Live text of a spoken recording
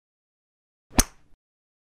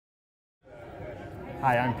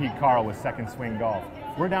Hi, I'm Pete Karle with Second Swing Golf.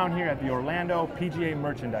 We're down here at the Orlando PGA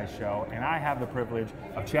Merchandise Show, and I have the privilege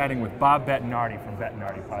of chatting with Bob Bettinardi from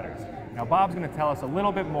Bettinardi Putters. Now, Bob's going to tell us a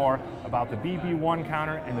little bit more about the BB1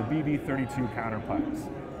 counter and the BB32 counter putters.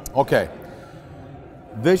 Okay.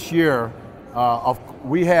 This year,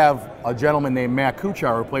 we have a gentleman named Matt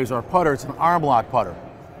Kuchar who plays our putter. It's an arm lock putter,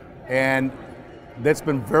 and that's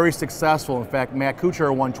been very successful. In fact, Matt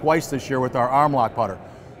Kuchar won twice this year with our arm lock putter.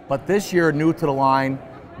 But this year, new to the line,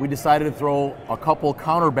 we decided to throw a couple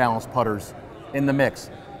counterbalance putters in the mix.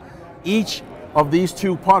 Each of these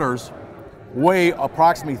two putters weigh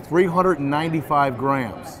approximately 395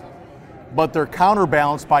 grams, but they're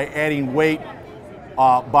counterbalanced by adding weight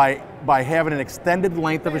by having an extended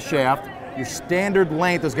length of a shaft. Your standard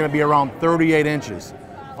length is going to be around 38 inches.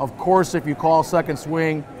 Of course, if you call second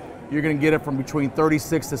swing, you're going to get it from between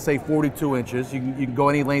 36 to say 42 inches. You can go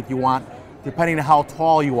any length you want, depending on how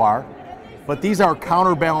tall you are. But these are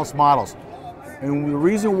counterbalance models. And the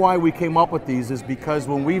reason why we came up with these is because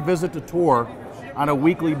when we visit the tour on a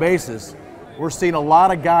weekly basis, we're seeing a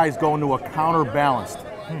lot of guys going to a counterbalanced.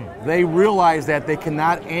 They realize that they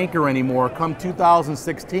cannot anchor anymore. Come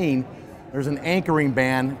 2016, there's an anchoring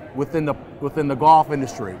ban within the golf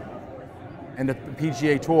industry and the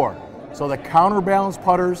PGA Tour. So the counterbalance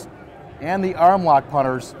putters and the arm lock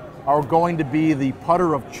putters are going to be the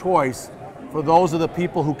putter of choice for those of the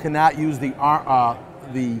people who cannot use the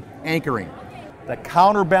anchoring. The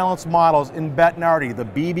counterbalance models in Bettinardi, the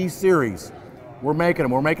BB series, we're making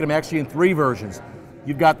them. We're making them actually in 3 versions.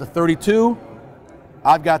 You've got the 32,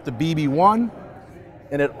 I've got the BB1,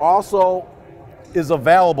 and it also is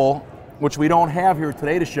available, which we don't have here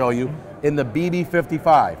today to show you, in the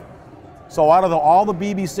BB55. So out of all the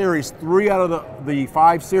BB series, 3 out of the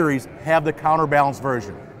 5 series have the counterbalance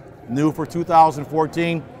version. New for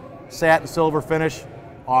 2014. Satin silver finish,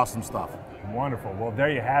 awesome stuff. Wonderful. Well, there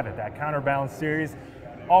you have it. That counterbalance series,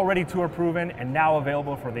 already tour proven and now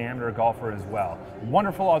available for the amateur golfer as well.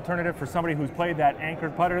 Wonderful alternative for somebody who's played that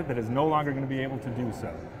anchored putter that is no longer going to be able to do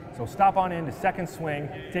so. So stop on in to Second Swing,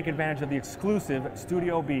 take advantage of the exclusive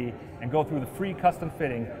Studio B, and go through the free custom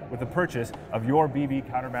fitting with the purchase of your BB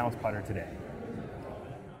counterbalance putter today.